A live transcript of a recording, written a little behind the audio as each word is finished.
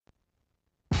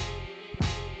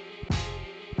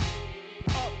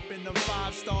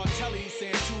Five-star telly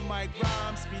saying 2 mic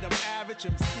rhymes. Beat them average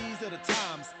MCs of the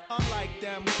times. Unlike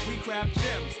them, we craft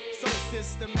gems. So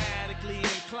systematically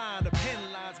inclined to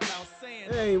pen lines without saying.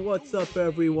 Hey, what's up,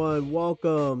 everyone?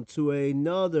 Welcome to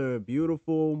another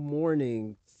beautiful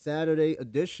morning, Saturday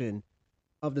edition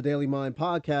of the Daily Mind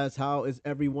Podcast. How is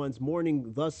everyone's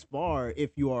morning thus far?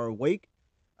 If you are awake,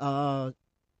 uh,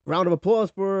 round of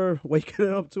applause for waking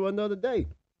up to another day.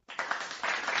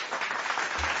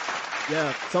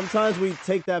 Yeah, sometimes we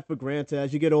take that for granted.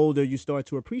 As you get older, you start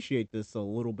to appreciate this a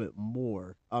little bit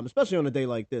more, especially on a day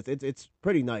like this. It's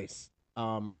pretty nice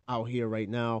out here right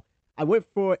now. I went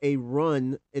for a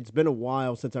run. It's been a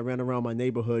while since I ran around my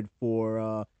neighborhood for,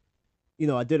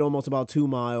 I did almost about 2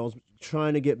 miles.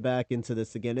 Trying to get back into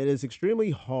this again. It is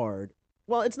extremely hard.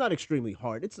 Well, it's not extremely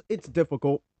hard. It's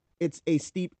difficult. It's a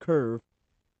steep curve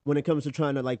when it comes to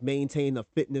trying to like maintain a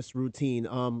fitness routine.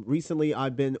 Recently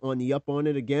I've been on the up on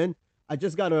it again. I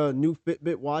just got a new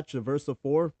Fitbit watch, the Versa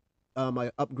 4.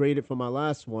 I upgraded from my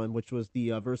last one, which was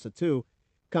the Versa 2.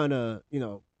 Kind of,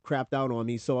 crapped out on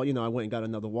me, so I went and got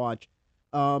another watch.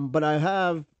 But I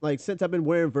have like since I've been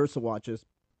wearing Versa watches,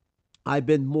 I've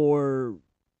been more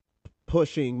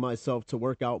pushing myself to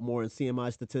work out more and seeing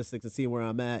my statistics and seeing where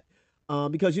I'm at.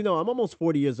 Because I'm almost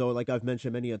 40 years old, like I've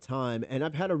mentioned many a time, and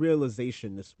I've had a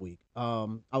realization this week.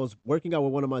 I was working out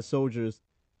with one of my soldiers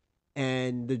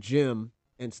and the gym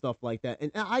and stuff like that,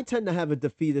 and I tend to have a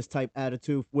defeatist type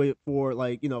attitude for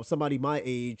like somebody my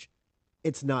age.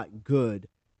 It's not good,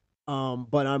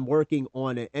 but I'm working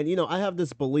on it, and I have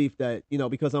this belief that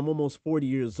because I'm almost 40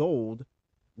 years old,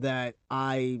 that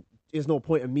I there's no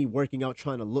point in me working out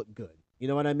trying to look good. You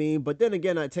know what I mean? But then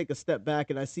again, I take a step back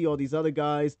and I see all these other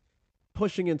guys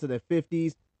pushing into their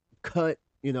 50s, cut,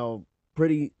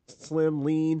 pretty slim,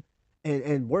 lean,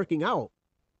 and working out.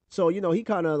 So, he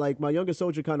kind of like my younger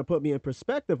soldier kind of put me in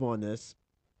perspective on this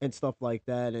and stuff like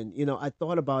that. And, I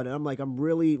thought about it. I'm like, I'm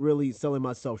really, really selling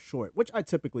myself short, which I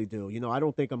typically do. I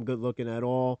don't think I'm good looking at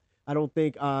all. I don't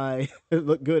think I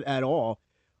look good at all.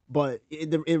 But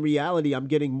in reality, I'm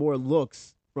getting more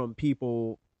looks from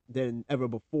people than ever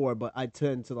before, but I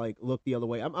tend to like look the other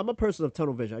way. I'm a person of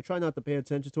tunnel vision. I try not to pay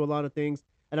attention to a lot of things,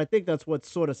 and I think that's what's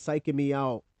sort of psyching me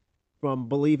out from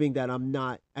believing that I'm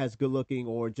not as good looking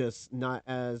or just not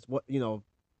as what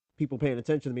people paying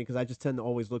attention to me because I just tend to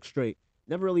always look straight.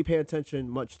 Never really pay attention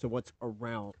much to what's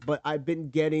around, but I've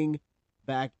been getting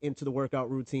back into the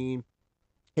workout routine.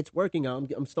 It's working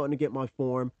out. I'm starting to get my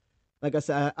form. Like I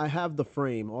said, I have the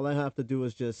frame. All I have to do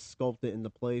is just sculpt it into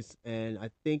place, and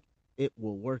I think it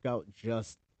will work out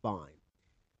just fine.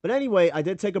 But anyway, I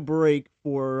did take a break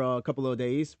for a couple of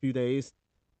days, few days,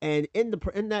 and in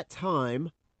that time,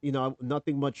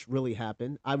 nothing much really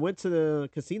happened. I went to the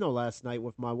casino last night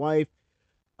with my wife.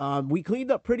 We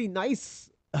cleaned up pretty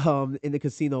nice in the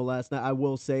casino last night. I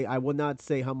will say, I will not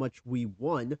say how much we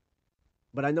won,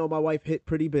 but I know my wife hit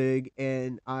pretty big,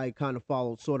 and I kind of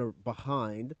followed sort of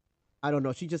behind. I don't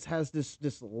know. She just has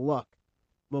this luck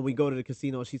when we go to the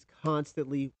casino. She's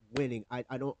constantly winning.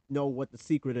 I don't know what the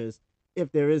secret is,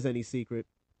 if there is any secret,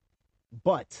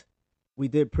 but we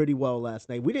did pretty well last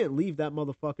night. We didn't leave that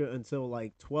motherfucker until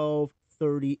like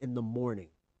 12:30 in the morning.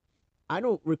 I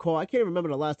don't recall. I can't remember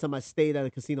the last time I stayed at a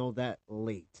casino that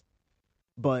late,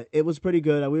 but it was pretty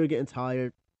good. We were getting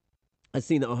tired. I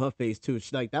seen it on her face too.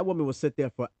 She like that woman would sit there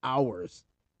for hours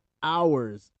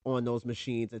on those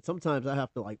machines, and sometimes I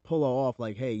have to like pull her off.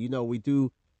 Like, hey, we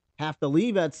do have to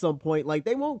leave at some point. Like,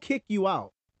 they won't kick you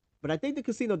out, but I think the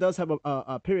casino does have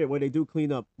a period where they do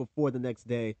clean up before the next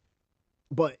day.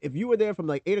 But if you were there from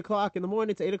like 8 o'clock in the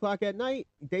morning to 8 o'clock at night,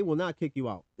 they will not kick you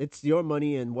out. It's your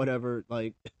money and whatever.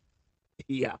 Like,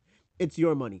 yeah, it's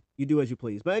your money. You do as you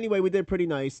please. But anyway, we did pretty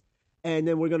nice, and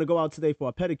then we're gonna go out today for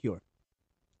a pedicure.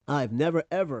 I've never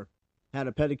ever had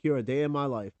a pedicure a day in my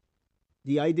life.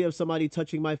 The idea of somebody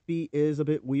touching my feet is a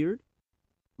bit weird.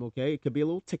 Okay, it could be a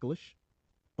little ticklish,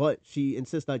 but she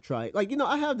insists I try it. Like,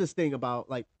 I have this thing about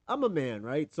like I'm a man,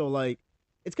 right? So like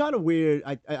it's kind of weird.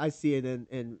 I see it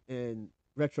in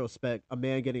retrospect, a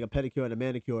man getting a pedicure and a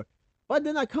manicure. But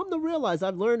then I come to realize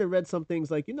I've learned and read some things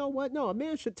like, you know what? No, a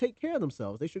man should take care of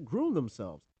themselves. They should groom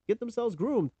themselves, get themselves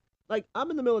groomed. Like,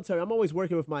 I'm in the military. I'm always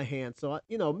working with my hands. So,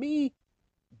 me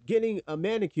getting a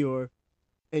manicure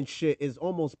and shit is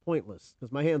almost pointless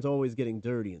because my hands are always getting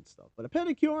dirty and stuff. But a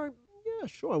pedicure, yeah,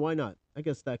 sure, why not? I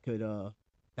guess that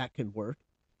can work.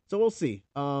 So we'll see.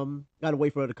 Gotta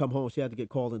wait for her to come home. She had to get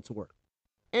called into work.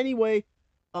 Anyway,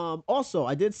 also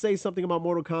I did say something about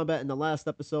Mortal Kombat in the last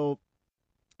episode.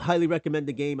 Highly recommend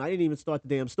the game. I didn't even start the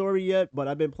damn story yet, but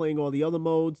I've been playing all the other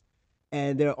modes,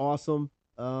 and they're awesome.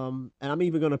 And I'm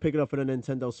even gonna pick it up for the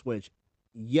Nintendo Switch.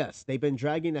 Yes, they've been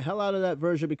dragging the hell out of that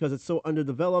version because it's so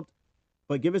underdeveloped.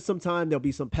 But give it some time. There'll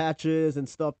be some patches and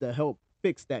stuff that help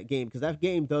fix that game because that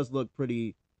game does look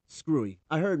pretty screwy.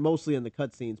 I heard mostly in the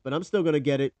cutscenes, but I'm still gonna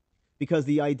get it because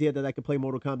the idea that I could play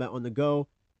Mortal Kombat on the go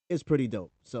is pretty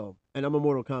dope. So, and I'm a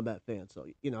Mortal Kombat fan, so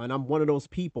and I'm one of those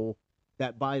people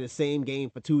that buy the same game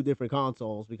for two different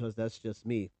consoles because that's just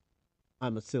me.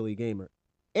 I'm a silly gamer.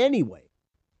 Anyway,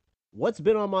 what's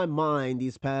been on my mind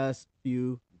these past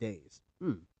few days?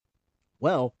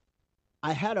 Well,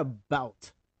 I had a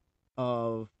bout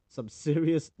of some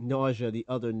serious nausea the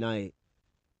other night.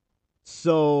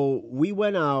 So we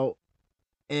went out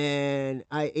and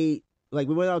I ate like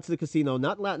we went out to the casino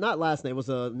not last night, it was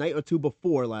a night or two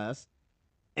before last.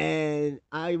 And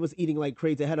I was eating like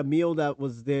crazy. I had a meal that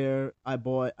was there. I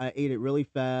ate it really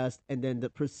fast and then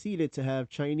proceeded to have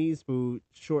Chinese food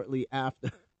shortly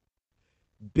after.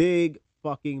 Big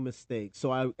fucking mistake.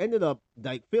 So I ended up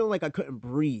like feeling like I couldn't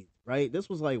breathe, right? This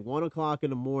was like 1 o'clock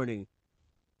in the morning.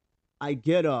 I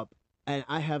get up and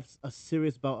I have a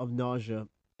serious bout of nausea.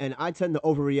 And I tend to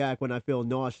overreact when I feel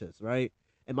nauseous, right?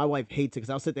 And my wife hates it because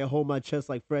I'll sit there, hold my chest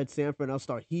like Fred Sanford, and I'll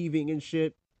start heaving and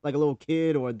shit like a little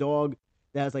kid or a dog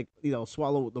that has like,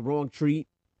 swallowed the wrong treat.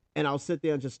 And I'll sit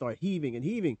there and just start heaving and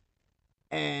heaving.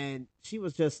 And she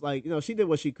was just like, she did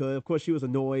what she could. Of course, she was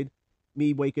annoyed,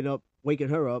 me waking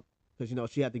her up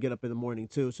because, she had to get up in the morning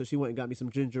too. So she went and got me some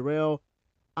ginger ale.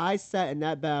 I sat in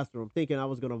that bathroom thinking I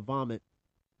was going to vomit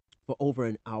for over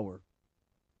an hour.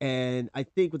 And I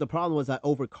think what the problem was I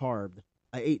overcarbed.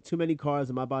 I ate too many carbs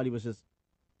and my body was just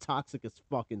toxic as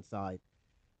fuck inside.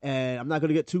 And I'm not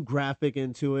gonna get too graphic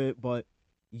into it, but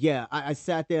yeah, I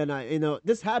sat there and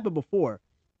this happened before.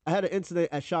 I had an incident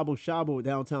at Shabu Shabu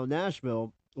downtown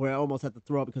Nashville where I almost had to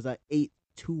throw up because I ate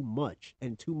too much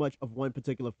and too much of one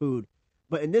particular food.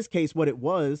 But in this case, what it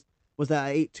was that I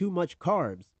ate too much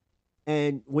carbs.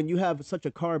 And when you have such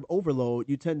a carb overload,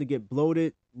 you tend to get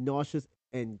bloated, nauseous,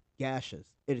 and gaseous.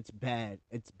 And it's bad.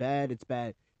 It's bad. It's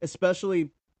bad. Especially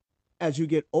as you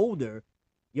get older,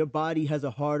 your body has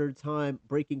a harder time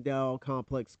breaking down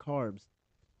complex carbs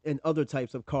and other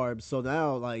types of carbs. So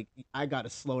now, like, I got to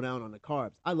slow down on the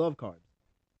carbs. I love carbs.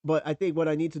 But I think what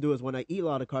I need to do is when I eat a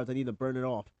lot of carbs, I need to burn it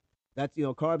off. That's,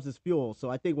 carbs is fuel. So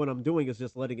I think what I'm doing is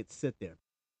just letting it sit there.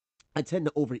 I tend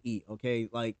to overeat, okay?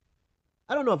 Like,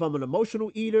 I don't know if I'm an emotional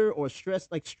eater or stress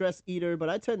eater, but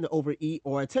I tend to overeat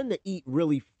or I tend to eat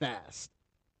really fast.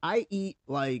 I eat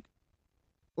like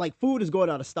food is going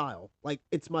out of style. Like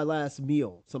it's my last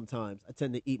meal sometimes. I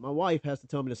tend to eat. My wife has to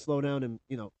tell me to slow down and,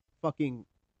 fucking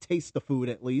taste the food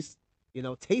at least.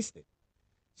 Taste it.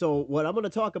 So what I'm going to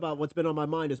talk about what's been on my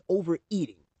mind is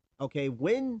overeating. Okay?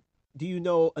 When do you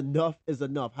know enough is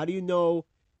enough? How do you know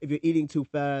if you're eating too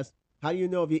fast? How do you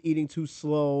know if you're eating too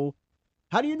slow?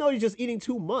 How do you know you're just eating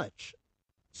too much?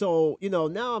 So,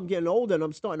 now I'm getting older and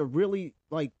I'm starting to really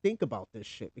like think about this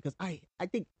shit because I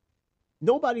think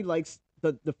nobody likes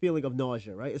the feeling of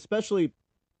nausea, right? Especially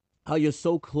how you're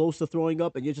so close to throwing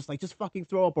up and you're just like, just fucking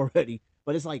throw up already.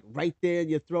 But it's like right there in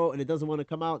your throat and it doesn't want to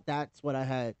come out. That's what I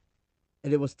had.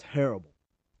 And it was terrible.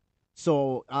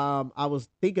 So I was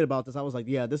thinking about this. I was like,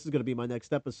 yeah, this is gonna be my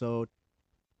next episode.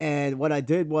 And what I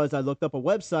did was I looked up a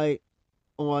website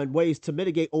on ways to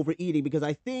mitigate overeating because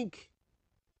I think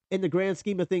in the grand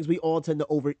scheme of things, we all tend to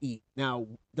overeat. Now,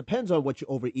 depends on what you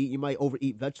overeat. You might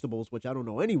overeat vegetables, which I don't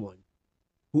know anyone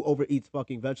who overeats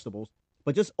fucking vegetables,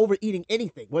 but just overeating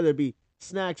anything, whether it be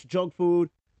snacks, junk food,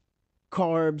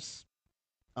 carbs,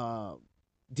 uh,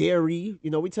 dairy.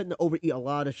 We tend to overeat a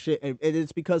lot of shit, and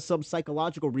it's because some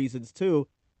psychological reasons too.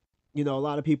 A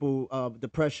lot of people,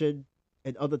 depression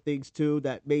and other things too,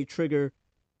 that may trigger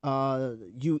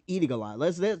you eating a lot.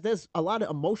 There's a lot of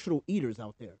emotional eaters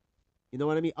out there. You know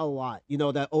what I mean? A lot.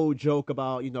 That old joke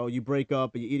about, you break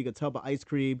up and you're eating a tub of ice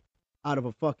cream out of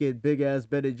a fucking big ass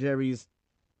Ben and Jerry's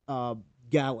uh,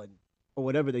 gallon or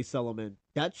whatever they sell them in.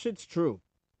 That shit's true.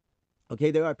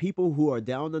 Okay, there are people who are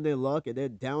down on their luck and they're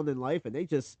down in life, and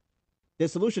their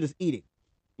solution is eating.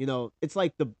 It's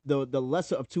like the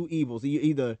lesser of two evils. You're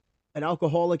either an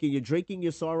alcoholic and you're drinking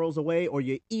your sorrows away, or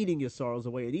you're eating your sorrows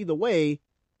away. And either way,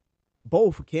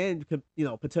 both can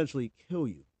potentially kill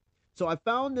you. So I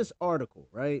found this article,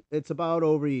 right? It's about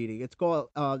overeating. It's called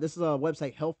this is a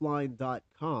website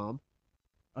healthline.com.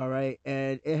 All right.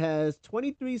 And it has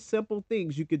 23 simple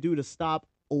things you could do to stop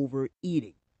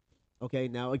overeating. Okay.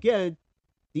 Now, again,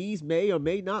 these may or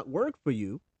may not work for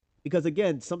you because,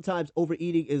 again, sometimes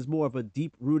overeating is more of a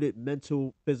deep rooted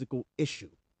mental, physical issue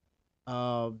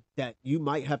that you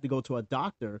might have to go to a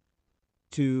doctor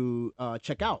to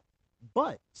check out.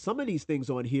 But some of these things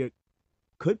on here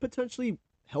could potentially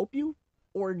help you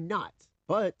or not.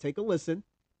 but take a listen.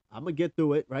 I'm gonna get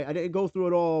through it, right? I didn't go through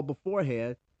it all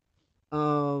beforehand,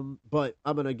 but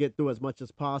I'm gonna get through as much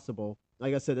as possible.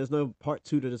 Like I said, there's no part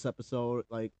two to this episode.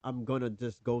 Like I'm gonna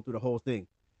just go through the whole thing.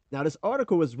 Now, this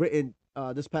article was written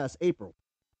this past April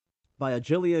by a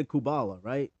Jillian Kubala,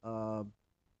 right?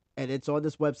 And it's on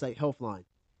this website, Healthline.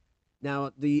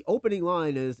 Now, the opening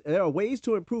line is there are ways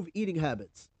to improve eating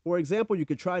habits. For example, you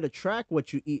could try to track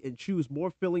what you eat and choose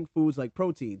more filling foods like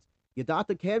proteins. Your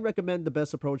doctor can recommend the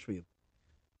best approach for you.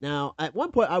 Now, at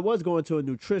one point, I was going to a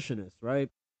nutritionist, right?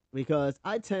 Because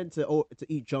I tend to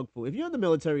eat junk food. If you're in the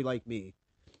military like me,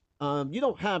 you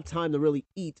don't have time to really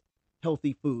eat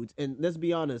healthy foods. And let's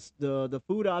be honest, the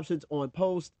food options on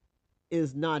post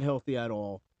is not healthy at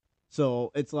all.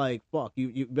 So it's like fuck,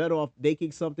 you better off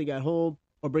making something at home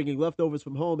or bringing leftovers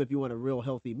from home if you want a real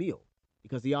healthy meal,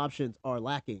 because the options are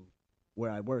lacking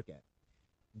where I work at.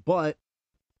 But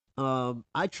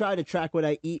I try to track what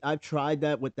I eat. I've tried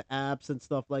that with the apps and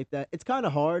stuff like that. It's kind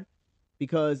of hard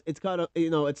because it's kind of,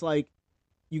 it's like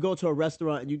you go to a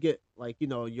restaurant and you get like,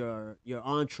 your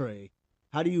entree.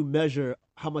 How do you measure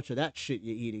how much of that shit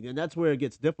you're eating? And that's where it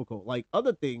gets difficult. Like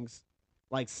other things,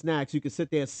 like snacks, you can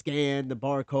sit there, scan the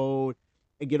barcode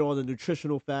and get all the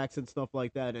nutritional facts and stuff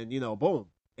like that, and boom,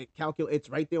 it calculates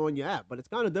right there on your app. But it's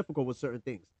kind of difficult with certain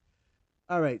things.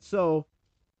 All right, so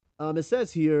it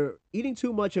says here, eating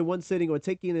too much in one sitting or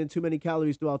taking in too many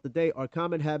calories throughout the day are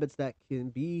common habits that can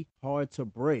be hard to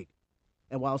break.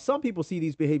 And while some people see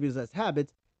these behaviors as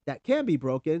habits that can be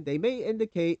broken, they may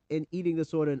indicate an eating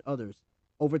disorder in others.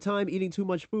 Over time, eating too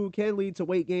much food can lead to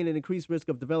weight gain and increased risk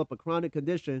of develop a chronic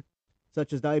condition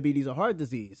such as diabetes or heart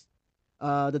disease.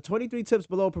 The 23 tips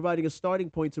below providing a starting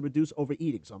point to reduce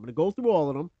overeating. So I'm going to go through all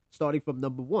of them, starting from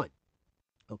number one.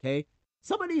 Okay.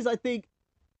 Some of these I think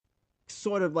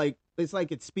sort of like it's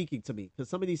like it's speaking to me because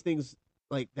some of these things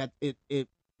like that it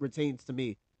retains to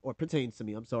me or pertains to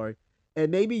me. I'm sorry, and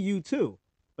maybe you too.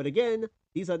 But again,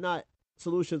 these are not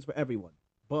solutions for everyone,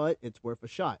 but it's worth a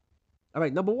shot. All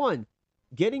right, number one,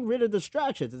 getting rid of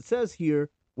distractions. It says here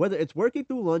whether it's working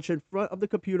through lunch in front of the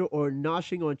computer or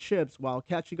noshing on chips while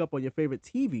catching up on your favorite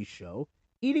TV show,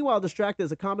 eating while distracted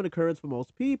is a common occurrence for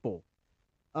most people.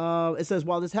 It says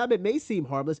while this habit may seem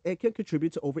harmless, it can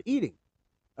contribute to overeating.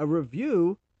 A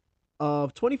review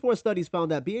of 24 studies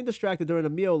found that being distracted during a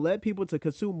meal led people to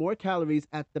consume more calories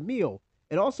at the meal.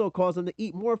 It also caused them to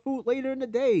eat more food later in the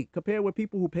day compared with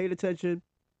people who paid attention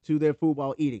to their food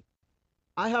while eating.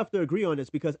 I have to agree on this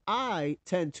because I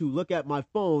tend to look at my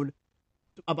phone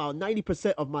about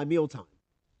 90% of my meal time.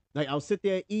 Like I'll sit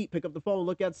there, eat, pick up the phone,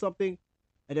 look at something,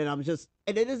 and then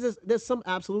there's some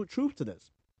absolute truth to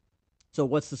this. So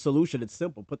what's the solution? It's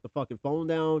simple. Put the fucking phone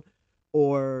down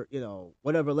or,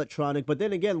 whatever electronic. But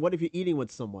then again, what if you're eating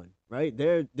with someone, right?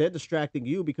 They're distracting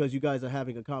you because you guys are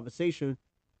having a conversation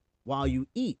while you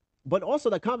eat. But also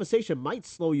that conversation might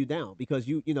slow you down because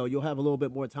you'll have a little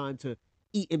bit more time to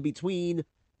eat in between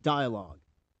dialogue.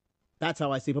 That's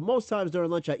how I see it. But most times during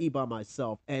lunch I eat by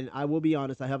myself. And I will be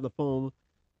honest, I have the phone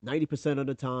 90% of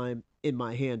the time in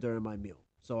my hand during my meal.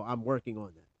 So I'm working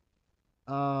on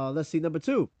that. Let's see, number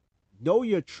two. Know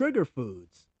your trigger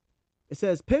foods. It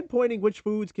says pinpointing which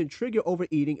foods can trigger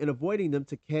overeating and avoiding them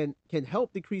can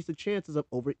help decrease the chances of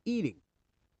overeating.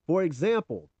 For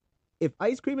example, if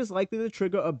ice cream is likely to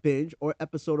trigger a binge or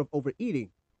episode of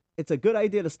overeating, it's a good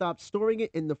idea to stop storing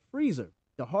it in the freezer.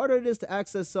 The harder it is to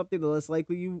access something, the less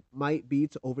likely you might be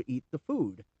to overeat the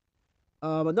food.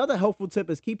 Another helpful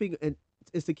tip is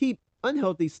to keep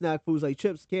unhealthy snack foods like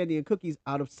chips, candy, and cookies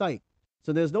out of sight.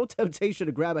 So there's no temptation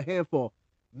to grab a handful.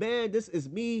 Man, this is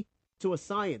me to a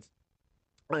science.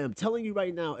 I am telling you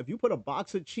right now, if you put a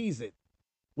box of Cheez-It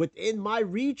within my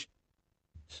reach,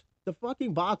 the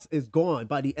fucking box is gone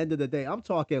by the end of the day. I'm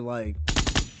talking like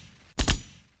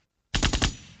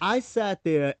I sat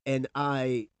there and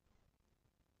I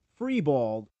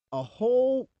freeballed a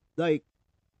whole like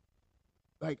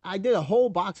I did a whole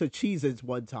box of Cheez-Its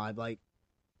one time, like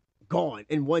gone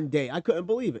in one day. I couldn't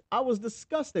believe it. I was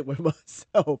disgusted with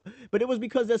myself. But it was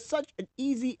because there's such an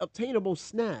easy obtainable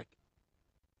snack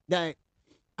that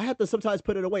I had to sometimes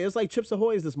put it away. It's like Chips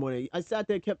Ahoy's this morning. I sat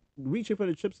there, kept reaching for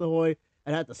the Chips Ahoy,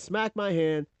 and I had to smack my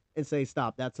hand and say,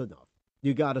 "Stop! That's enough.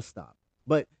 You gotta stop."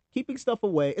 But keeping stuff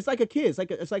away, it's like a kid.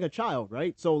 It's like a child,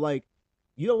 right? So like,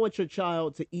 you don't want your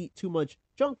child to eat too much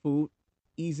junk food.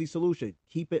 Easy solution: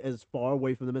 keep it as far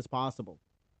away from them as possible.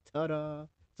 Ta-da!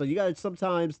 So you gotta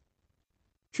sometimes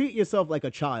treat yourself like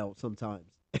a child. Sometimes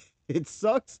it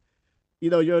sucks.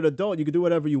 You're an adult. You can do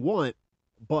whatever you want,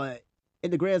 but in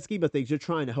the grand scheme of things, you're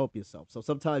trying to help yourself. So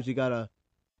sometimes you gotta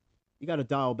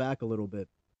dial back a little bit.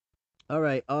 All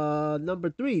right. Number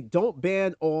three, don't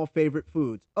ban all favorite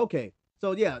foods. Okay.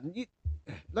 So yeah,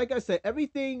 like I said,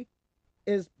 everything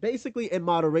is basically in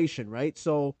moderation, right?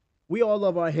 So we all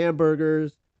love our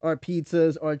hamburgers, our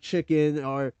pizzas, our chicken,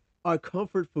 our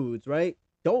comfort foods, right?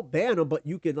 Don't ban them, but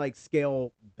you can like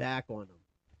scale back on them.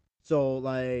 So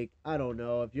like I don't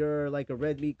know, if you're like a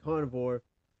red meat carnivore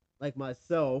like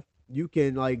myself, you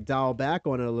can like dial back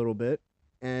on it a little bit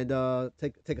and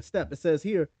take a step. It says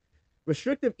here,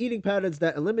 restrictive eating patterns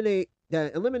that eliminate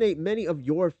many of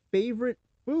your favorite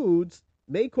foods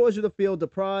may cause you to feel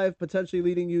deprived, potentially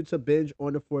leading you to binge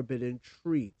on the forbidden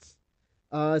treats.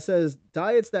 It says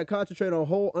diets that concentrate on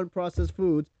whole, unprocessed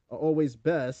foods are always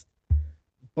best,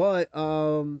 but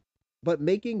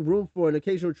making room for an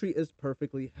occasional treat is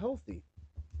perfectly healthy.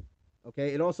 Okay.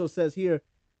 It also says here,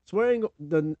 swearing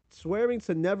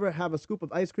to never have a scoop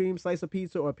of ice cream, slice of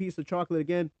pizza, or a piece of chocolate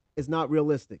again is not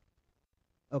realistic.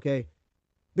 Okay,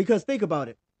 because think about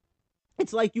it.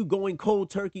 It's like you going cold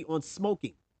turkey on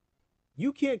smoking.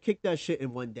 You can't kick that shit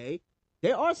in one day.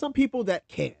 There are some people that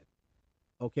can.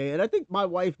 Okay, and I think my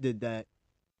wife did that.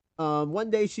 One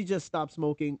day she just stopped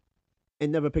smoking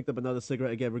and never picked up another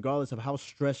cigarette again, regardless of how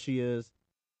stressed she is.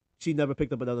 She never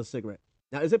picked up another cigarette.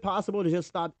 Now, is it possible to just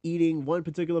stop eating one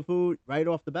particular food right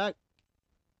off the bat?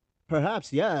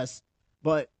 Perhaps yes,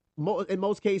 but in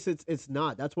most cases it's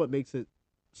not. That's what makes it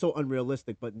so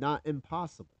unrealistic, but not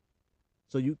impossible.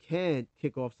 So you can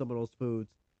kick off some of those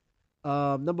foods.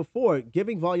 Number four,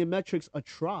 giving volumetrics a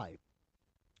try.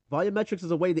 Volumetrics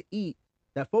is a way to eat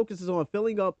that focuses on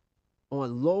filling up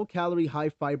on low calorie, high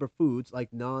fiber foods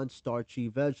like non starchy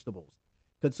vegetables.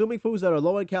 Consuming foods that are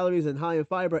low in calories and high in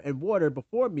fiber and water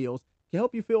before meals can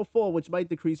help you feel full, which might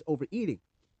decrease overeating.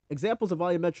 Examples of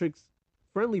volumetrics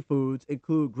friendly foods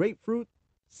include grapefruit,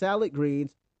 salad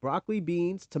greens, broccoli,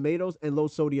 beans, tomatoes, and low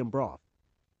sodium broth.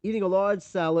 Eating a large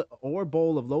salad or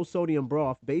bowl of low sodium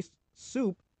broth based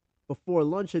soup before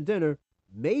lunch and dinner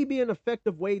may be an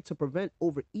effective way to prevent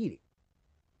overeating.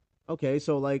 Okay,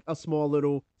 so like a small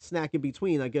little snack in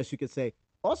between, I guess you could say.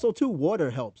 Also, too,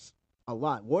 water helps a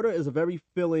lot. Water is a very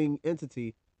filling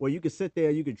entity where you can sit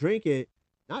there, you can drink it,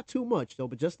 not too much though,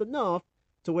 but just enough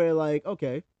to where, like,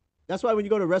 okay. That's why when you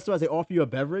go to restaurants, they offer you a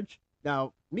beverage.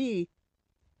 Now, me,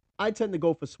 I tend to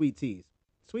go for sweet teas.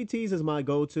 Sweet teas is my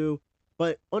go-to,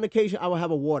 but on occasion I will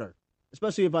have a water,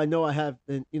 especially if I know I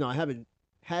haven't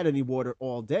had any water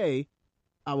all day.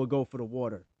 I would go for the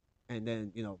water, and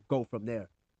then go from there.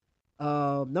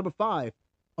 Number five,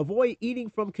 avoid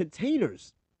eating from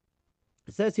containers.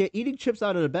 It says here, eating chips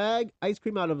out of the bag, ice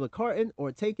cream out of the carton,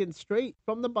 or taken straight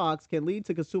from the box can lead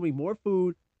to consuming more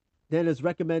food than is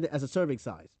recommended as a serving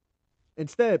size.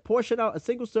 Instead, portion out a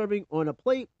single serving on a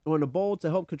plate or in a bowl to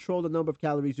help control the number of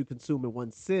calories you consume in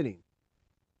one sitting.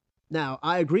 Now,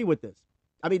 I agree with this.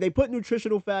 I mean, they put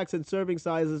nutritional facts and serving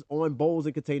sizes on bowls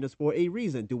and containers for a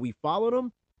reason. Do we follow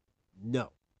them?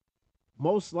 No.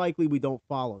 Most likely we don't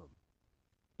follow them.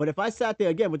 But if I sat there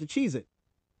again with the Cheez It,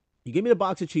 you give me the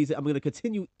box of Cheez It, I'm going to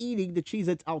continue eating the Cheez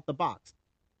Its out the box.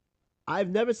 I've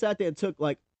never sat there and took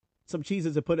like some Cheez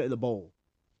Its and put it in a bowl.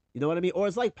 You know what I mean? Or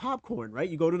it's like popcorn, right?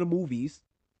 You go to the movies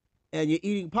and you're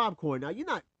eating popcorn. Now, you're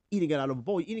not eating it out of a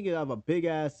bowl, you're eating it out of a big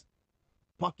ass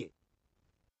bucket.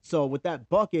 So, with that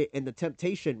bucket and the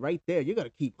temptation right there, you're going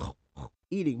to keep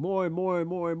eating more and more and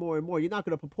more and more and more. You're not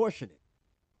going to proportion it.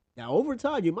 Now, over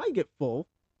time, you might get full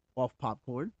off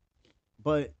popcorn,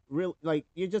 but real like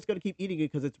you're just gonna keep eating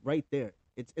it because it's right there.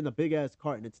 It's in a big ass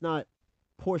carton. It's not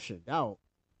portioned out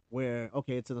where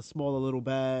okay, it's in a smaller little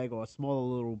bag or a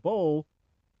smaller little bowl.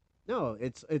 No,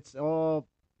 it's all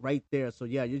right there. So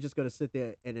yeah, you're just gonna sit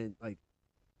there and then like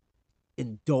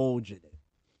indulge in it.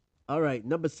 All right,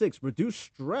 number six, reduce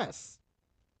stress.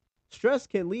 Stress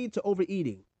can lead to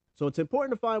overeating, so it's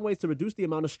important to find ways to reduce the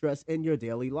amount of stress in your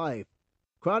daily life.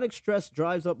 Chronic stress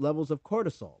drives up levels of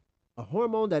cortisol, a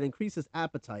hormone that increases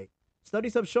appetite.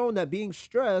 Studies have shown that being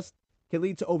stressed can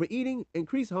lead to overeating,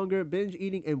 increased hunger, binge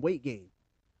eating, and weight gain.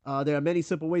 There are many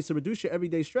simple ways to reduce your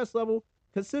everyday stress level.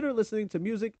 Consider listening to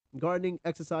music, gardening,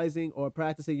 exercising, or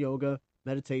practicing yoga,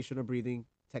 meditation, or breathing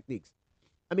techniques.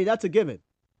 I mean, that's a given.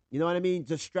 You know what I mean?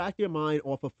 Distract your mind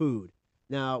off of food.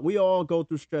 Now, we all go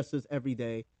through stresses every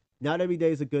day. Not every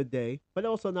day is a good day, but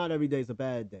also not every day is a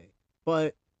bad day.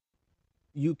 But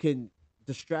you can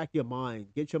distract your mind,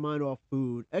 get your mind off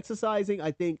food. Exercising,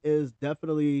 I think, is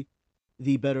definitely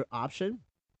the better option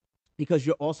because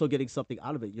you're also getting something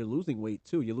out of it. You're losing weight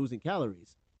too, you're losing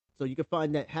calories. So you can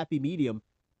find that happy medium.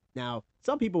 Now,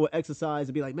 some people will exercise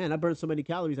and be like, man, I burned so many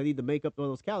calories, I need to make up all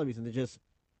those calories, and they just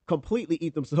completely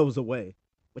eat themselves away,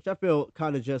 which I feel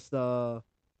kind of just, kind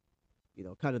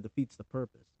of defeats the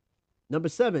purpose. Number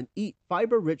 7, eat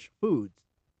fiber rich foods.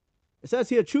 It says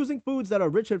here choosing foods that are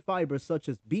rich in fiber, such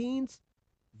as beans,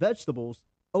 vegetables,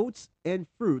 oats, and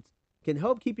fruits, can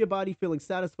help keep your body feeling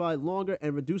satisfied longer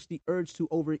and reduce the urge to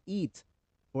overeat.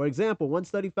 For example, one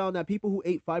study found that people who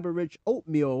ate fiber rich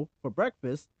oatmeal for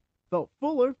breakfast felt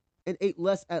fuller and ate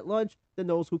less at lunch than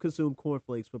those who consumed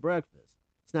cornflakes for breakfast.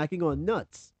 Snacking on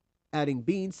nuts, adding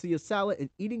beans to your salad, and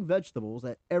eating vegetables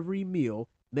at every meal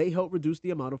may help reduce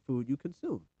the amount of food you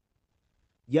consume.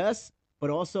 Yes, but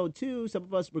also too, some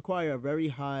of us require a very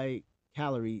high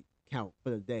calorie count for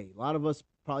the day. A lot of us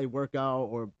probably work out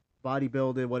or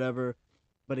bodybuilding, whatever.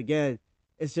 But again,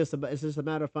 it's just a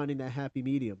matter of finding that happy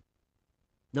medium.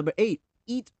 Number 8,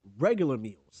 eat regular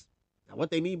meals. Now,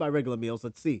 what they mean by regular meals,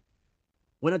 let's see.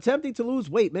 When attempting to lose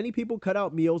weight, many people cut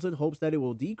out meals in hopes that it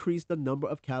will decrease the number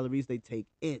of calories they take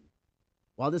in.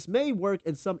 While this may work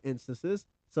in some instances,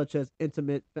 such as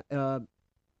intermittent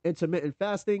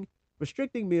fasting,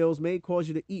 restricting meals may cause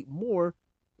you to eat more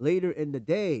later in the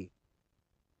day.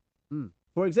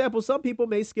 For example, some people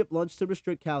may skip lunch to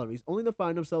restrict calories, only to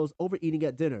find themselves overeating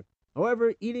at dinner.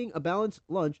 However, eating a balanced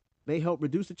lunch may help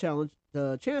reduce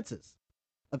the chances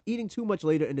of eating too much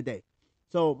later in the day.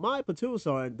 So my platoon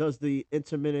sergeant does the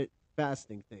intermittent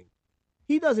fasting thing.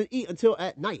 He doesn't eat until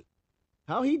at night.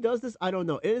 How he does this, I don't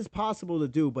know. It is possible to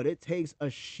do, but it takes a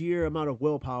sheer amount of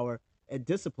willpower and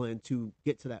discipline to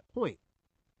get to that point.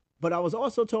 But I was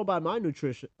also told by my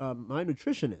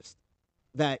nutritionist,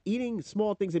 that eating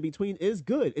small things in between is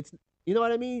good. It's, you know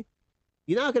what I mean.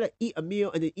 You're not gonna eat a meal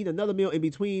and then eat another meal in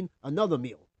between another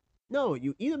meal. No,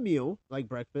 you eat a meal like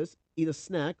breakfast, eat a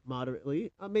snack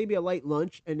moderately, maybe a light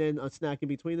lunch, and then a snack in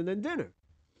between, and then dinner.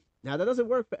 Now that doesn't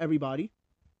work for everybody.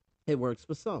 It works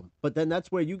for some, but then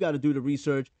that's where you got to do the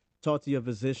research, talk to your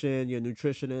physician, your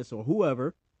nutritionist, or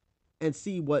whoever, and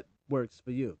see what works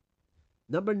for you.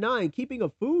 Number 9, keeping a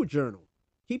food journal.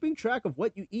 Keeping track of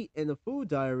what you eat in a food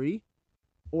diary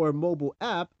or mobile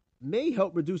app may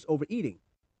help reduce overeating.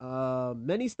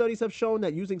 Many studies have shown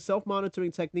that using self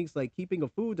monitoring techniques like keeping a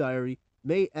food diary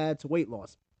may add to weight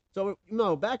loss. So,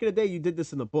 back in the day, you did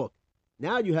this in a book.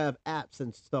 Now you have apps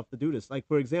and stuff to do this. Like,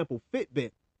 for example,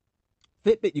 Fitbit.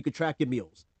 Fitbit, you could track your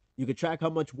meals. You could track how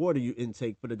much water you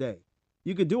intake for the day.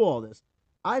 You could do all this.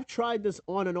 I've tried this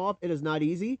on and off. It is not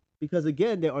easy because,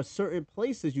 again, there are certain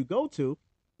places you go to,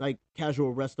 like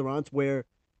casual restaurants, where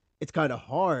it's kind of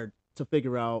hard to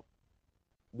figure out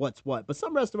what's what. But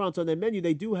some restaurants on their menu,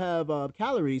 they do have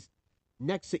calories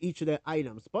next to each of their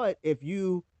items. But if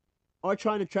you are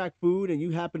trying to track food and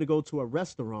you happen to go to a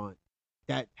restaurant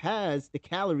that has the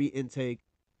calorie intake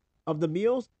of the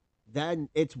meals, then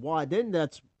it's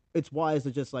wise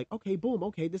to just like, okay, boom,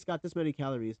 okay, this got this many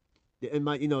calories. And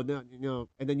and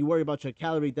then you worry about your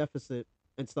calorie deficit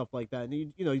and stuff like that. And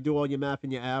you do all your math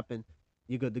in your app and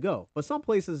you're good to go. But some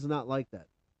places is not like that.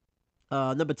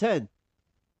 Number 10,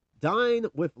 dine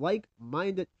with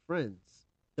like-minded friends.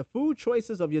 The food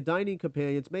choices of your dining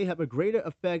companions may have a greater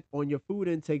effect on your food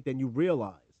intake than you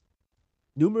realize.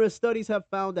 Numerous studies have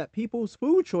found that people's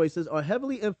food choices are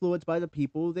heavily influenced by the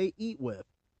people they eat with.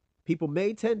 People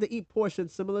may tend to eat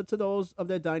portions similar to those of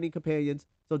their dining companions,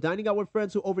 so dining out with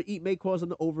friends who overeat may cause them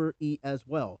to overeat as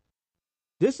well.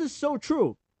 This is so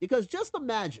true because just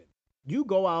imagine you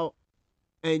go out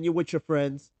and you're with your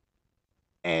friends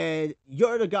and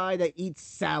you're the guy that eats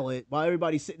salad while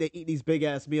everybody's sitting there eating these big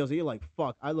ass meals, and you're like,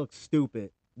 fuck, I look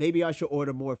stupid. Maybe I should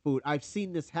order more food. I've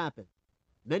seen this happen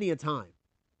many a time.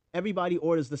 Everybody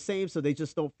orders the same, so they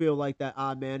just don't feel like that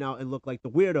odd man out and look like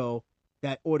the weirdo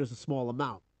that orders a small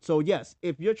amount. So, yes,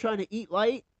 if you're trying to eat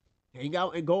light, hang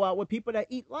out and go out with people that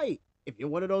eat light. If you're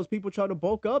one of those people trying to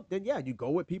bulk up, then yeah, you go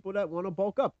with people that want to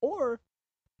bulk up. Or,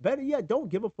 better yet, don't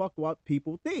give a fuck what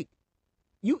people think.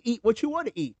 You eat what you want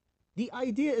to eat. The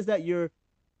idea is that you're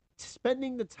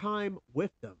spending the time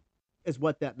with them is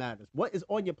what that matters. What is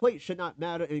on your plate should not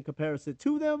matter in comparison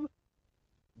to them.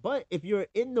 But if you're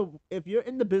in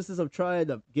the business of trying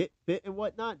to get fit and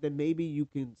whatnot, then maybe you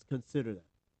can consider that.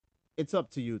 It's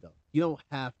up to you though. You don't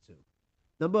have to.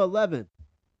 Number 11,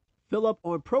 fill up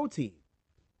on protein.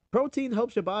 Protein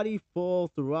helps your body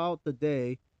full throughout the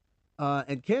day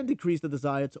and can decrease the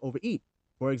desire to overeat.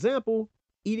 For example,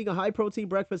 eating a high protein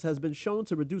breakfast has been shown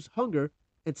to reduce hunger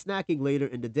and snacking later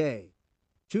in the day.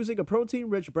 Choosing a protein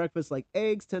rich breakfast like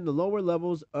eggs tend to lower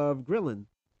levels of ghrelin,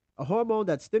 a hormone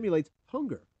that stimulates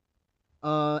hunger.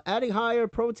 Adding higher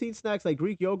protein snacks like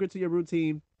Greek yogurt to your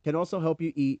routine can also help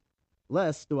you eat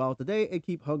less throughout the day and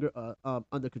keep hunger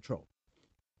under control.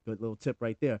 Good little tip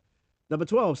right there. Number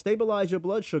 12, stabilize your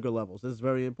blood sugar levels. This is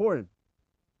very important.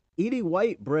 Eating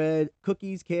white bread,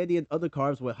 cookies, candy, and other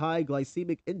carbs with high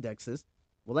glycemic indexes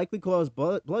will likely cause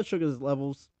blood sugar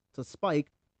levels to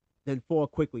spike, then fall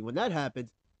quickly. When that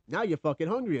happens, now you're fucking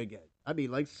hungry again. I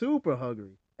mean, like super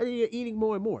hungry. And then you're eating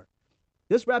more and more.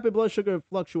 This rapid blood sugar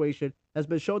fluctuation has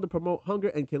been shown to promote hunger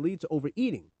and can lead to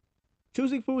overeating.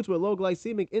 Choosing foods with low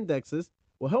glycemic indexes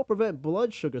will help prevent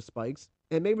blood sugar spikes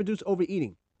and may reduce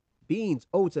overeating. Beans,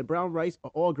 oats, and brown rice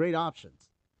are all great options.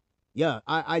 Yeah,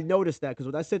 I noticed that because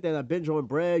when I sit there and I binge on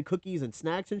bread, cookies, and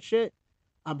snacks and shit,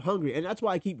 I'm hungry. And that's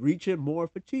why I keep reaching more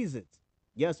for Cheez Its.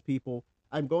 Yes, people,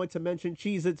 I'm going to mention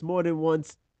Cheez Its more than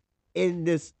once in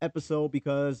this episode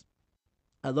because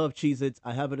I love Cheez Its.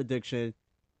 I have an addiction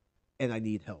and I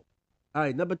need help. All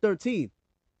right, number 13,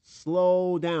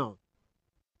 slow down.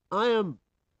 I am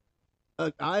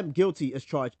I'm guilty as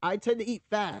charged. I tend to eat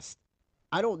fast.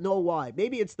 I don't know why.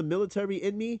 Maybe it's the military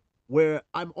in me where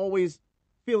I'm always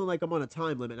feeling like I'm on a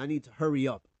time limit. I need to hurry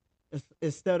up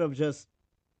instead of just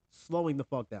slowing the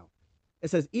fuck down. It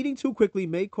says eating too quickly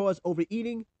may cause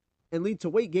overeating and lead to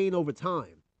weight gain over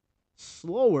time.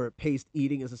 Slower paced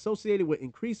eating is associated with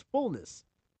increased fullness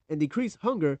and decreased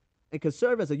hunger and can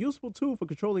serve as a useful tool for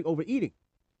controlling overeating.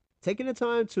 Taking the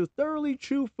time to thoroughly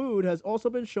chew food has also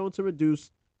been shown to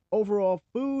reduce overall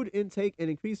food intake and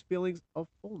increase feelings of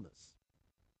fullness.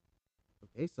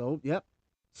 Okay, so, yep,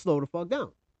 slow the fuck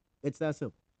down. It's that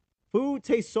simple. Food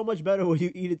tastes so much better when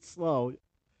you eat it slow.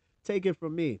 Take it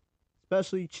from me,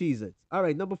 especially Cheez Its. All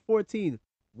right, number 14,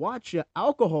 watch your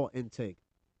alcohol intake.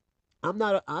 I'm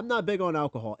not big on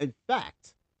alcohol. In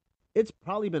fact, it's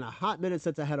probably been a hot minute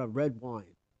since I had a red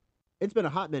wine. It's been a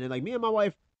hot minute. Like me and my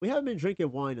wife, we haven't been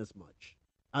drinking wine as much.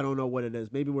 I don't know what it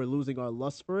is. Maybe we're losing our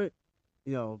lust for it,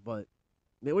 but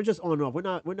man, we're just on and off.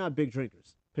 We're not big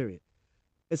drinkers. Period.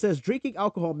 It says drinking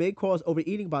alcohol may cause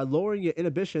overeating by lowering your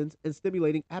inhibitions and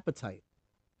stimulating appetite.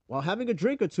 While having a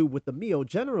drink or two with the meal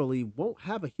generally won't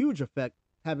have a huge effect,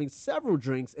 having several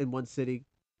drinks in one sitting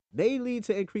may lead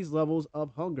to increased levels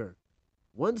of hunger.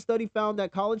 One study found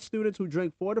that college students who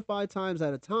drank 4 to 5 times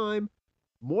at a time,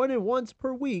 more than once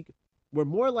per week, were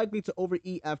more likely to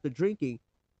overeat after drinking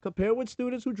compared with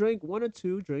students who drank 1 or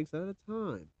 2 drinks at a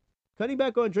time. Cutting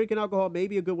back on drinking alcohol may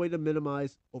be a good way to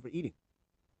minimize overeating.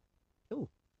 Cool.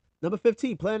 Number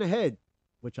 15, plan ahead,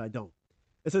 which I don't.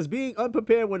 It says being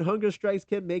unprepared when hunger strikes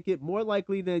can make it more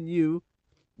likely than you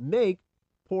make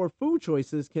poor food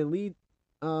choices can lead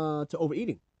to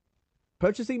overeating.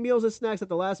 Purchasing meals and snacks at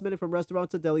the last minute from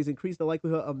restaurants or delis increase the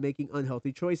likelihood of making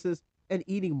unhealthy choices and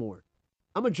eating more.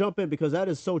 I'm gonna jump in because that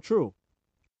is so true.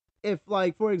 If,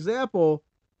 like, for example,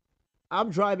 I'm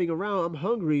driving around, I'm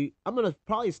hungry, I'm gonna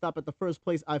probably stop at the first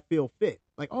place I feel fit.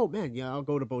 Like, oh man, yeah, I'll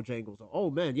go to Bojangles, or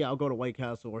oh man, yeah, I'll go to White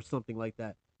Castle or something like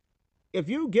that. If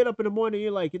you get up in the morning,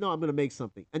 you're like, I'm gonna make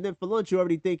something, and then for lunch, you're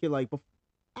already thinking like,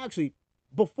 actually,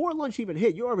 before lunch even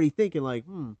hit, you're already thinking like,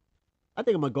 I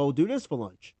think I'm gonna go do this for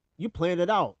lunch. You plan it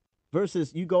out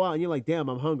versus you go out and you're like, damn,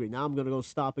 I'm hungry. Now I'm gonna go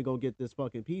stop and go get this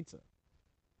fucking pizza.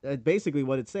 That's basically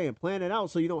what it's saying. Plan it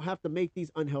out so you don't have to make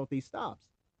these unhealthy stops.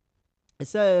 It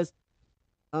says,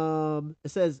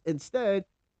 instead,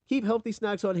 keep healthy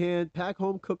snacks on hand, pack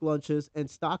home cooked lunches, and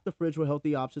stock the fridge with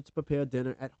healthy options to prepare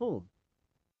dinner at home.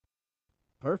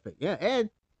 Perfect. Yeah, and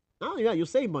not only that, you'll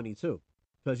save money too,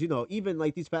 because even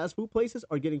like these fast food places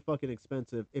are getting fucking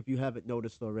expensive if you haven't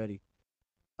noticed already.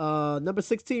 Number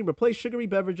 16, replace sugary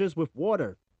beverages with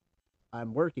water.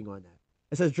 I'm working on that.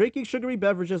 It says drinking sugary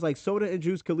beverages like soda and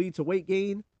juice could lead to weight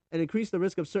gain and increase the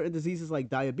risk of certain diseases like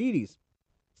diabetes.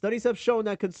 Studies have shown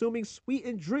that consuming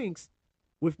sweetened drinks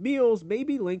with meals may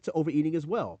be linked to overeating as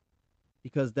well,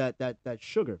 because that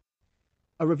sugar.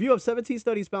 A review of 17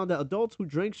 studies found that adults who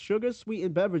drank sugar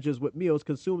sweetened beverages with meals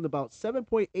consumed about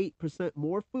 7.8%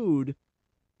 more food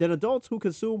than adults who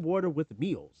consume water with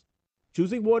meals.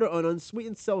 Choosing water on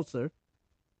unsweetened seltzer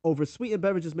over sweetened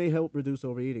beverages may help reduce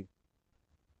overeating.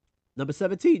 Number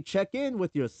 17, check in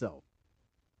with yourself.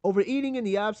 Overeating in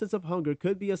the absence of hunger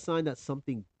could be a sign that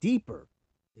something deeper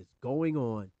is going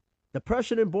on.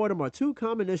 Depression and boredom are two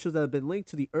common issues that have been linked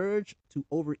to the urge to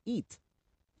overeat.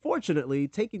 Fortunately,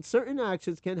 taking certain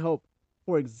actions can help.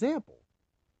 For example,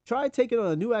 try taking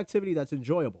on a new activity that's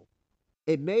enjoyable.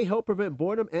 It may help prevent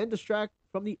boredom and distract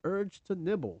from the urge to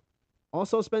nibble.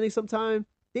 Also, spending some time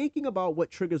thinking about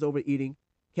what triggers overeating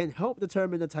can help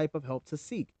determine the type of help to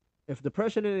seek. If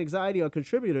depression and anxiety are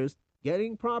contributors,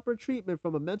 getting proper treatment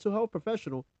from a mental health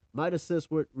professional might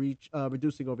assist with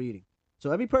reducing overeating.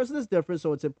 So every person is different,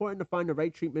 so it's important to find the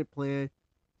right treatment plan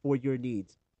for your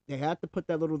needs. They have to put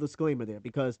that little disclaimer there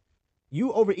because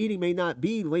you overeating may not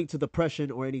be linked to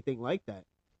depression or anything like that.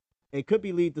 It could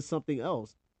be lead to something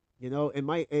else.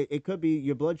 It could be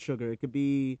your blood sugar. It could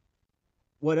be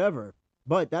whatever.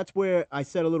 But that's where I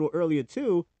said a little earlier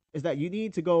too. is that you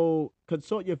need to go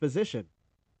consult your physician,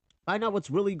 find out what's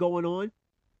really going on,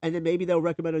 and then maybe they'll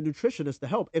recommend a nutritionist to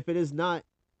help if it is not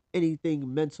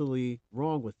anything mentally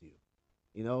wrong with you.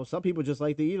 You know, some people just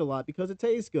like to eat a lot because it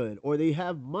tastes good or they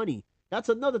have money. That's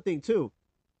another thing too.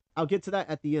 I'll get to that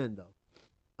at the end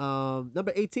though.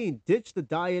 Number 18, ditch the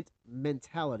diet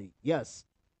mentality. Yes.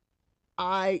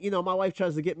 My wife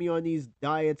tries to get me on these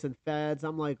diets and fads.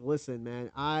 I'm like, listen,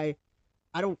 man, I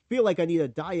don't feel like I need a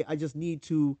diet. I just need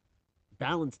to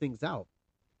balance things out.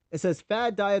 It says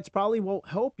fad diets probably won't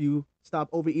help you stop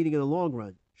overeating in the long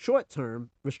run. Short term,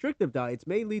 restrictive diets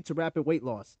may lead to rapid weight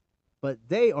loss, but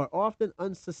they are often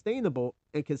unsustainable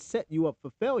and can set you up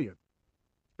for failure.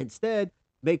 Instead,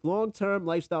 make long term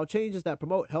lifestyle changes that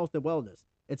promote health and wellness.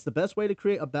 It's the best way to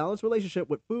create a balanced relationship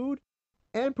with food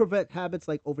and prevent habits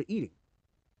like overeating.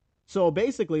 So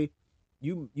basically,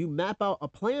 you map out a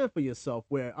plan for yourself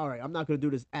where, all right, I'm not going to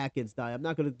do this Atkins diet. I'm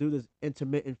not going to do this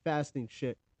intermittent fasting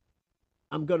shit.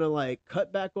 I'm going to like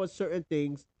cut back on certain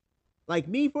things. Like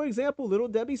me, for example, Little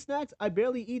Debbie snacks, I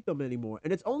barely eat them anymore.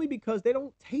 And it's only because they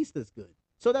don't taste as good.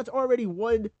 So that's already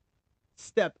one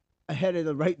step ahead in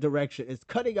the right direction, is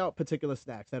cutting out particular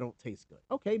snacks that don't taste good.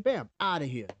 Okay, bam, out of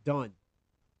here, done.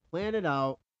 Plan it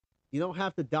out. You don't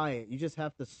have to diet. You just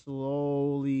have to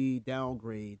slowly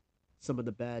downgrade some of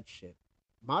the bad shit.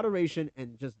 Moderation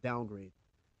and just downgrade.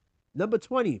 Number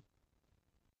 20,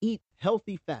 eat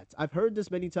healthy fats. I've heard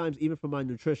this many times, even from my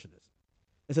nutritionist.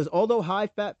 It says, although high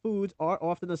fat foods are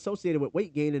often associated with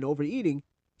weight gain and overeating,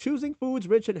 choosing foods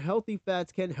rich in healthy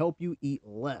fats can help you eat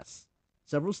less.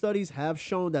 Several studies have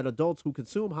shown that adults who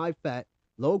consume high fat,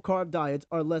 low carb diets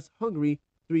are less hungry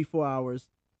 3-4 hours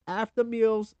after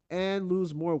meals and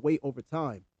lose more weight over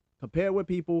time, compared with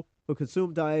people who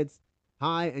consume diets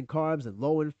high in carbs and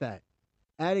low in fat.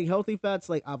 Adding healthy fats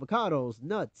like avocados,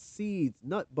 nuts, seeds,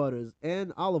 nut butters,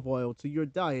 and olive oil to your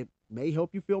diet may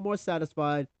help you feel more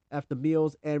satisfied after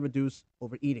meals and reduce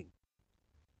overeating.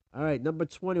 All right, number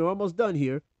 20, we're almost done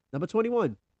here. Number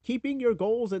 21, keeping your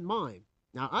goals in mind.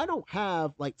 Now, I don't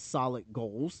have like solid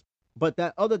goals, but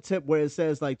that other tip where it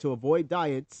says like to avoid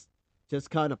diets, just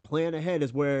kind of plan ahead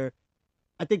is where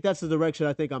I think that's the direction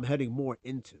I think I'm heading more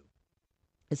into.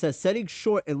 It says setting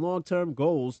short and long term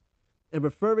goals and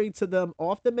referring to them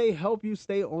often may help you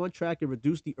stay on track and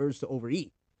reduce the urge to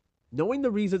overeat. Knowing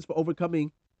the reasons for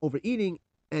overcoming overeating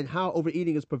and how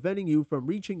overeating is preventing you from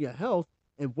reaching your health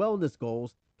and wellness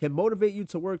goals can motivate you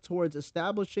to work towards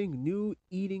establishing new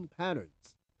eating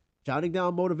patterns. Jotting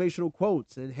down motivational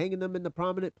quotes and hanging them in the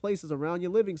prominent places around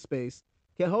your living space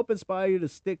can help inspire you to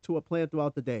stick to a plan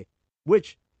throughout the day.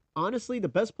 Which, honestly, the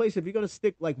best place if you're going to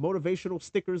stick like motivational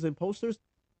stickers and posters,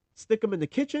 stick them in the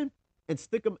kitchen and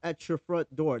stick them at your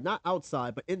front door, not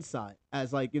outside, but inside,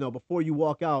 as like, before you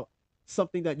walk out,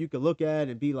 something that you can look at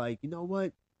and be like, you know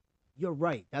what? You're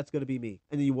right. That's going to be me.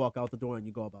 And then you walk out the door and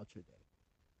you go about your day.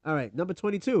 All right, number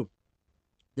 22.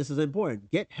 This is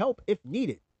important. Get help if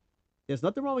needed. There's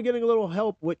nothing wrong with getting a little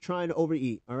help with trying to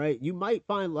overeat. All right. You might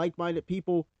find like minded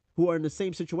people who are in the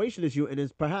same situation as you and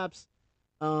is perhaps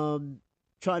trying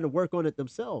to work on it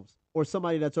themselves, or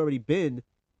somebody that's already been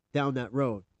down that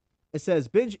road. It says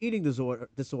binge eating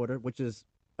disorder, which is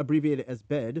abbreviated as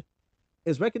BED,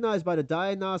 is recognized by the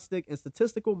Diagnostic and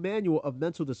Statistical Manual of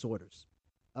Mental Disorders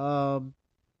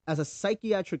as a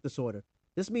psychiatric disorder.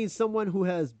 This means someone who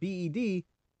has BED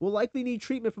will likely need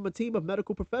treatment from a team of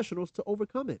medical professionals to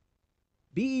overcome it.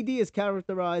 BED is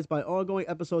characterized by ongoing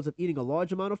episodes of eating a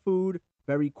large amount of food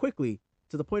very quickly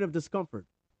to the point of discomfort,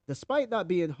 despite not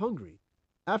being hungry.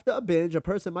 After a binge, a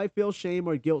person might feel shame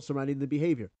or guilt surrounding the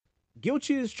behavior.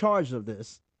 Guilty is charged of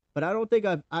this, but I don't think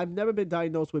I've never been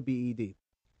diagnosed with BED.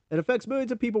 It affects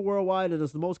millions of people worldwide and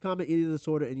is the most common eating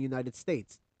disorder in the United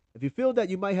States. If you feel that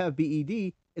you might have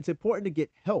BED, it's important to get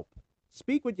help.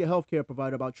 Speak with your healthcare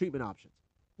provider about treatment options.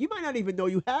 You might not even know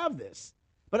you have this.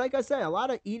 But like I said, a lot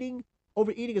of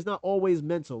overeating is not always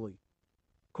mentally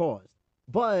caused.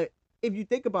 But if you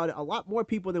think about it, a lot more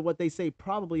people than what they say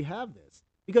probably have this.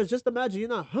 Because just imagine you're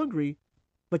not hungry,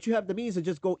 but you have the means to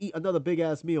just go eat another big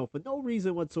ass meal for no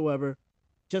reason whatsoever,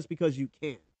 just because you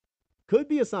can. Could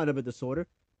be a sign of a disorder.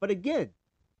 But again,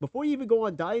 before you even go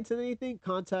on diets and anything,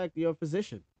 contact your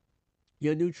physician,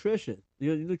 your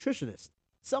nutritionist,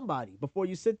 somebody before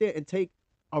you sit there and take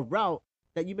a route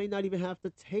that you may not even have to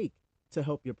take to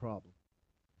help your problem.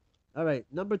 All right,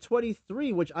 number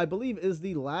 23, which I believe is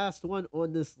the last one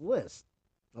on this list.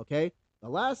 Okay, the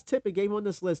last tip it gave on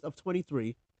this list of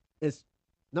 23 is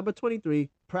number 23,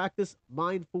 practice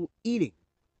mindful eating. It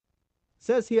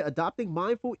says here, adopting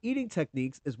mindful eating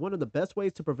techniques is one of the best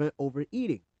ways to prevent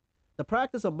overeating. The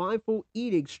practice of mindful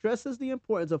eating stresses the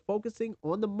importance of focusing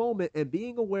on the moment and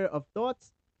being aware of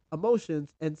thoughts,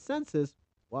 emotions, and senses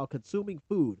while consuming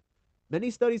food. Many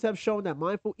studies have shown that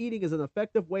mindful eating is an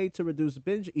effective way to reduce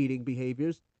binge eating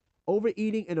behaviors,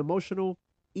 overeating, and emotional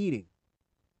eating.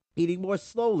 Eating more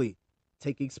slowly,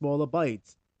 taking smaller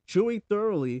bites, chewing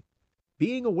thoroughly,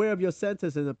 being aware of your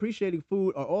senses, and appreciating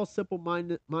food are all simple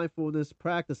mindfulness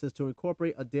practices to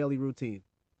incorporate a daily routine.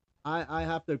 I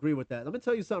have to agree with that. Let me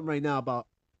tell you something right now about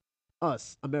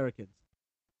us Americans.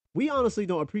 We honestly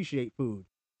don't appreciate food.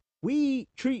 We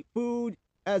treat food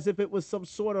as if it was some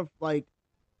sort of like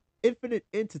infinite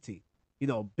entity. You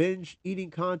know, binge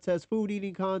eating contest, food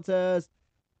eating contest,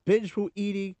 binge food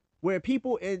eating, where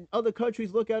people in other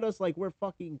countries look at us like we're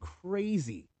fucking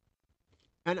crazy.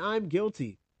 And I'm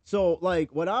guilty. So,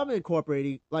 like, what I'm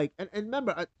incorporating, like, and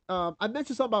remember, I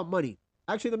mentioned something about money.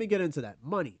 Actually, let me get into that.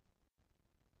 Money.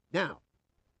 Now,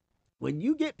 when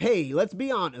you get paid, let's be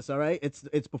honest, all right?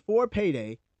 It's before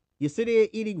payday. You're sitting here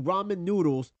eating ramen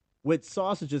noodles with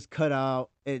sausages cut out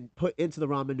and put into the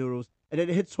ramen noodles, and then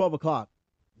it hits 12 o'clock.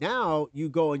 Now you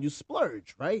go and you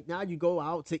splurge, right? Now you go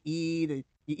out to eat and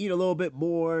you eat a little bit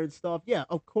more and stuff. Yeah,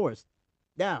 of course.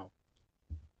 Now,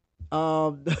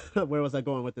 where was I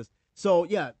going with this? So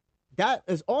yeah, that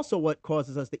is also what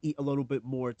causes us to eat a little bit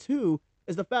more too.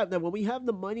 Is the fact that when we have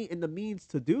the money and the means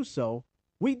to do so,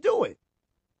 we do it.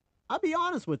 I'll be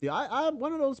honest with you. I'm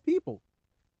one of those people.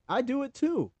 I do it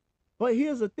too. But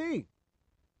here's the thing.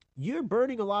 You're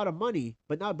burning a lot of money,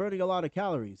 but not burning a lot of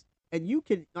calories. And you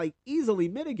can like easily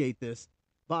mitigate this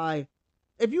by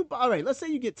if you all right, let's say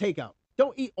you get takeout.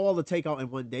 Don't eat all the takeout in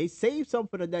one day. Save some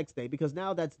for the next day because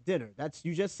now that's dinner. That's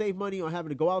you just save money on having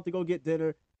to go out to go get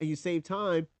dinner and you save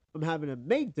time from having to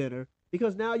make dinner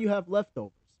because now you have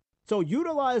leftovers. So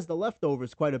utilize the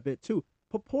leftovers quite a bit too.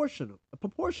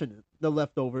 Proportionate the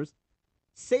leftovers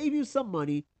save you some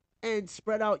money and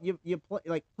spread out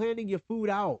like planning your food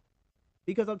out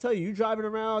because I'm telling you, you driving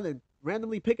around and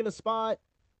randomly picking a spot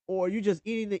or you just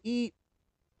eating to eat,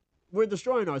 we're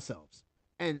destroying ourselves.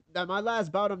 And at my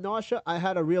last bout of nausea, I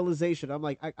had a realization. I'm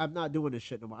like, I'm not doing this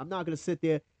shit no more. I'm not gonna sit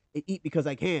there and eat because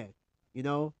I can. You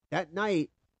know, that night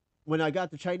when I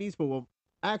got the Chinese food, well,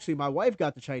 actually my wife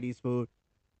got the Chinese food.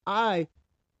 I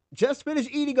just finished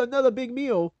eating another big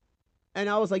meal and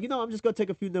I was like, I'm just gonna take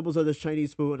a few nibbles of this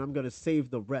Chinese food and I'm gonna save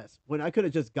the rest. When I could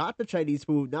have just got the Chinese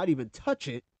food, not even touch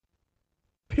it,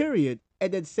 period,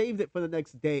 and then saved it for the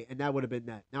next day, and that would have been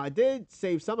that. Now I did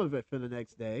save some of it for the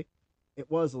next day. It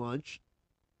was lunch.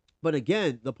 But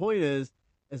again, the point is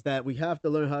that we have to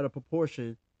learn how to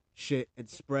proportion shit and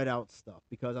spread out stuff.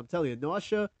 Because I'm telling you,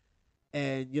 nausea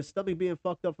and your stomach being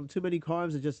fucked up from too many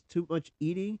carbs and just too much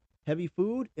eating heavy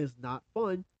food is not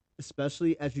fun,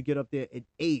 especially as you get up there in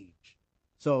age.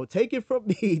 So take it from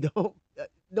me. Don't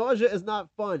nausea is not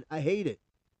fun. I hate it.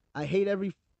 I hate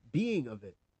every being of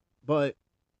it. But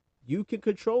you can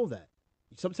control that.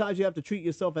 Sometimes you have to treat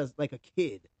yourself as like a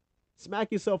kid.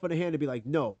 Smack yourself in the hand and be like,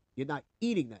 no, you're not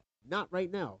eating that. Not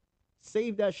right now.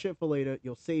 Save that shit for later.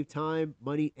 You'll save time,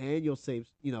 money, and you'll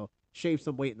shave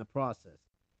some weight in the process.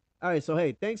 All right, so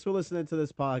hey, thanks for listening to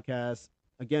this podcast.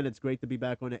 Again, it's great to be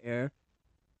back on the air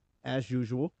as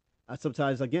usual.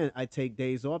 Sometimes, again, I take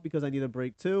days off because I need a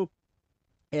break too.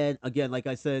 And again, like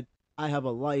I said, I have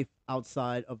a life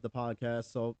outside of the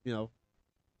podcast. So, yeah.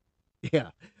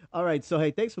 All right. So,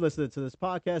 hey, thanks for listening to this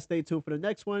podcast. Stay tuned for the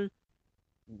next one.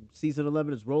 Season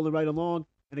 11 is rolling right along.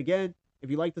 And again, if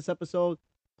you like this episode,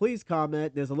 please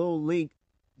comment. There's a little link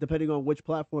depending on which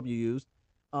platform you use.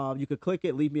 You could click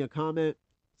it, leave me a comment,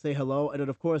 say hello. And then,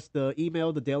 of course, the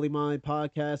email, the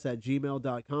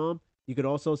dailymindpodcast@gmail.com. You could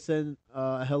also send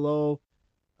a hello,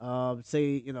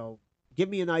 say, give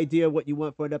me an idea what you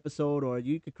want for an episode, or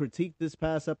you could critique this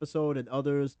past episode and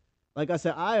others. Like I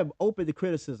said, I am open to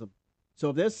criticism.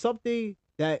 So if there's something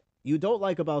that you don't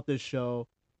like about this show,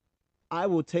 I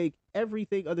will take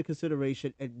everything under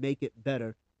consideration and make it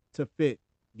better to fit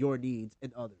your needs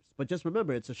and others. But just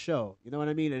remember, it's a show. You know what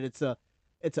I mean? And it's an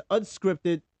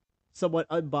unscripted, somewhat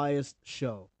unbiased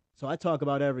show. So I talk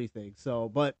about everything. So,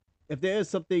 but if there is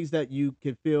some things that you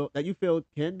feel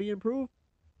can be improved,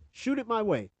 shoot it my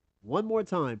way. One more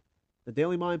time, the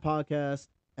Daily Mind Podcast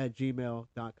at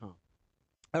gmail.com.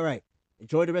 All right.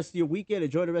 Enjoy the rest of your weekend.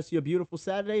 Enjoy the rest of your beautiful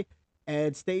Saturday.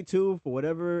 And stay tuned for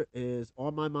whatever is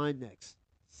on my mind next.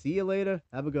 See you later.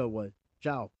 Have a good one.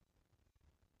 Ciao.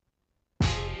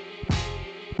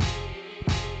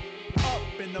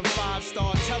 Up in them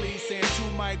 5-star telly saying 2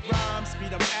 mic rhymes, be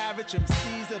them average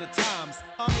MCs of the times.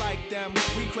 Unlike them,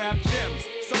 we craft gems,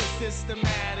 so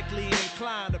systematically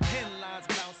inclined to pen lines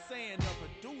without saying the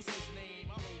producer's name.